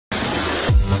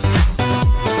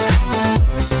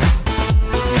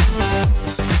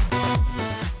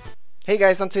Hey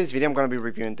guys, on today's video I'm going to be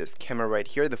reviewing this camera right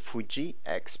here, the Fuji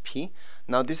XP.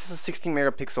 Now this is a 16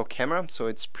 megapixel camera, so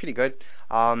it's pretty good.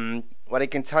 What I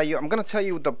can tell you, I'm going to tell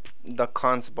you the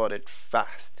cons about it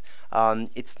fast.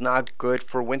 It's not good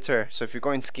for winter, so if you're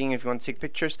going skiing, if you want to take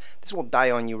pictures, this will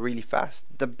die on you really fast.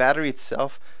 The battery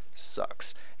itself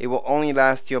sucks. It will only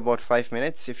last you about 5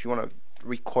 minutes if you want to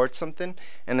record something,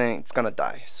 and then it's gonna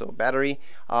die. So battery,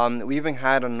 we even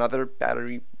had another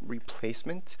battery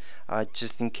replacement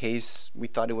just in case we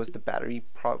thought it was the battery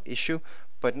issue,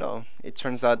 but no, it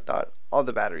turns out that all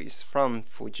the batteries from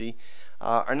Fuji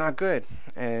are not good,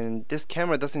 and this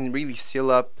camera doesn't really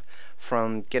seal up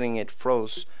from getting it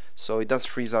froze, so it does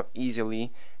freeze up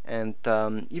easily. And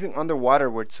even underwater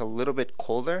where it's a little bit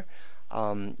colder,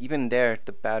 even there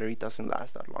the battery doesn't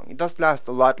last that long. It does last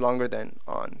a lot longer than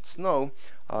on snow.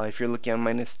 If you're looking at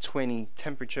 -20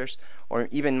 temperatures or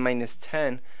even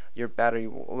 -10, your battery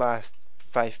will last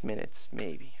 5 minutes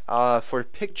maybe. For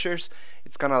pictures,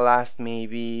 it's gonna last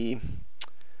maybe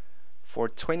for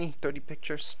 20-30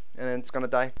 pictures, and then it's gonna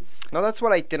die. Now that's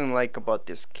what I didn't like about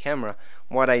this camera.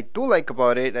 What I do like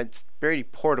about it, it's very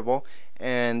portable,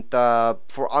 and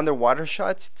for underwater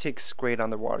shots, it takes great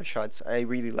underwater shots. I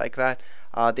really like that.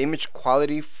 The image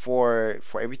quality for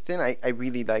everything, I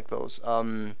really like those.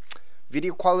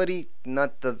 Video quality,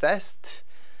 not the best,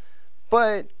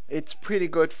 but it's pretty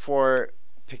good for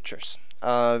pictures.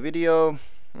 Video,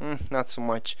 not so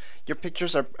much. Your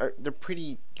pictures they're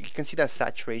pretty. You can see that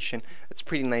saturation. It's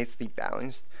pretty nicely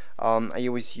balanced. I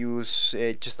always use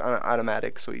it just on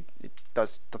automatic, so it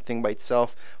does the thing by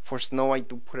itself. For snow, I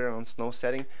do put it on snow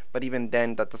setting, but even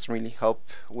then, that doesn't really help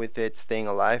with it staying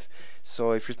alive.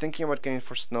 So if you're thinking about getting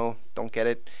for snow, don't get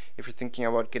it. If you're thinking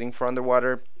about getting for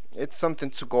underwater, it's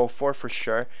something to go for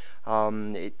sure.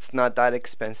 It's not that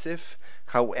expensive.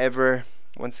 However,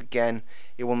 once again,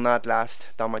 it will not last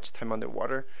that much time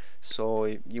underwater, so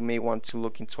you may want to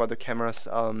look into other cameras.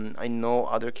 I know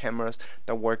other cameras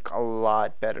that work a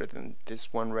lot better than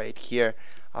this one right here,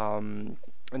 and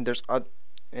there's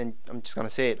and I'm just gonna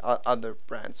say it, other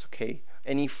brands. Okay,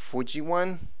 any Fuji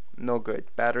one, no good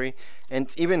battery, and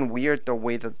it's even weird the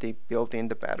way that they built in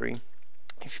the battery.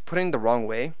 If you put it in the wrong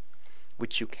way,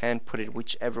 which you can put it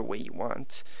whichever way you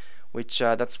want, which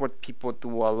that's what people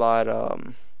do a lot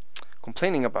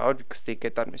complaining about, because they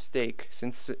get that mistake.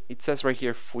 Since it says right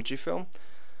here FujiFilm,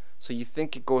 so you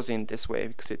think it goes in this way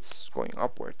because it's going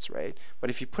upwards, right?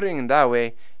 But if you put it in that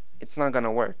way, it's not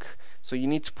gonna work. So you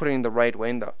need to put it in the right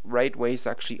way, and the right way is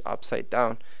actually upside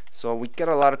down. So we get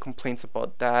a lot of complaints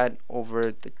about that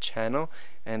over the channel,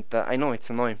 and I know it's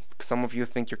annoying because some of you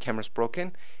think your camera's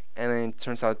broken, and then it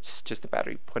turns out it's just the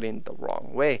battery put in the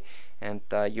wrong way, and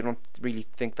you don't really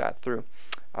think that through.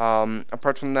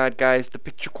 Apart from that, guys, the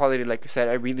picture quality, like I said,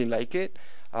 I really like it.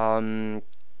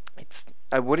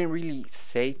 I wouldn't really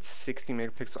say it's 60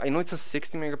 megapixel. I know it's a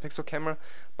 60 megapixel camera,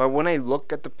 but when I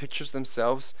look at the pictures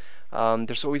themselves,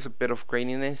 there's always a bit of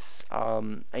graininess.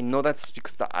 I know that's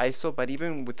because the ISO, but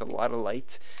even with a lot of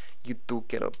light, you do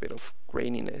get a bit of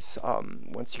graininess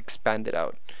once you expand it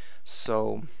out.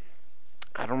 So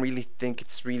I don't really think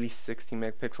it's really 60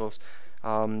 megapixels.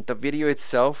 The video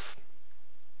itself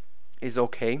is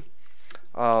okay.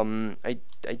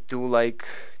 I do like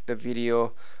the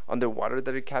video underwater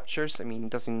that it captures. I mean, it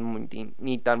doesn't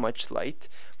need that much light.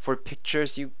 For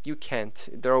pictures, you can't.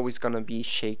 They're always gonna be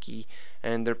shaky,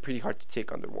 and they're pretty hard to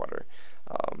take underwater.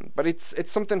 But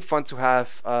it's something fun to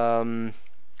have.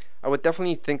 I would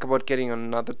definitely think about getting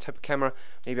another type of camera,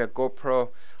 maybe a GoPro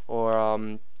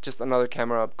or just another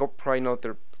camera. GoPro, I know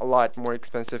they're a lot more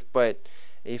expensive, but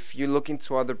if you look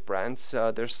into other brands,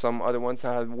 there's some other ones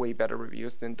that have way better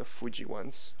reviews than the Fuji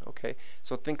ones. Okay,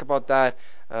 so think about that.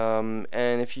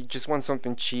 And if you just want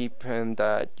something cheap and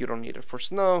you don't need it for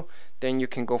snow, then you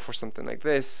can go for something like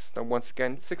this. That once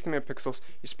again, 60 megapixels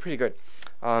is pretty good.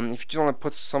 If you just want to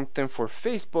put something for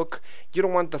Facebook, you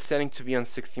don't want the setting to be on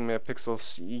 60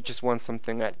 megapixels. You just want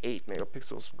something at 8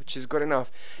 megapixels, which is good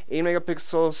enough. 8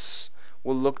 megapixels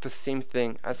will look the same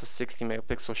thing as a 60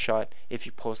 megapixel shot if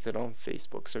you post it on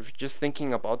Facebook. So if you're just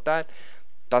thinking about that,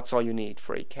 that's all you need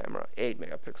for a camera, 8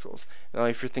 megapixels. Now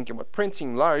if you're thinking about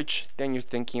printing large, then you're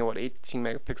thinking about 18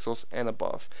 megapixels and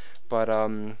above. But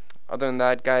other than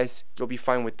that, guys, you'll be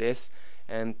fine with this.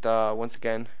 And once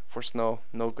again, for snow,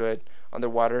 no good.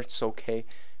 Underwater, it's okay.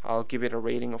 I'll give it a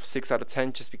rating of 6 out of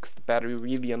 10 just because the battery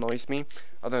really annoys me.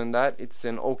 Other than that, it's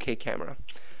an okay camera.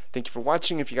 Thank you for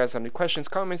watching. If you guys have any questions,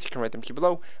 comments, you can write them here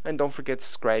below. And don't forget to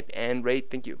subscribe and rate.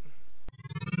 Thank you.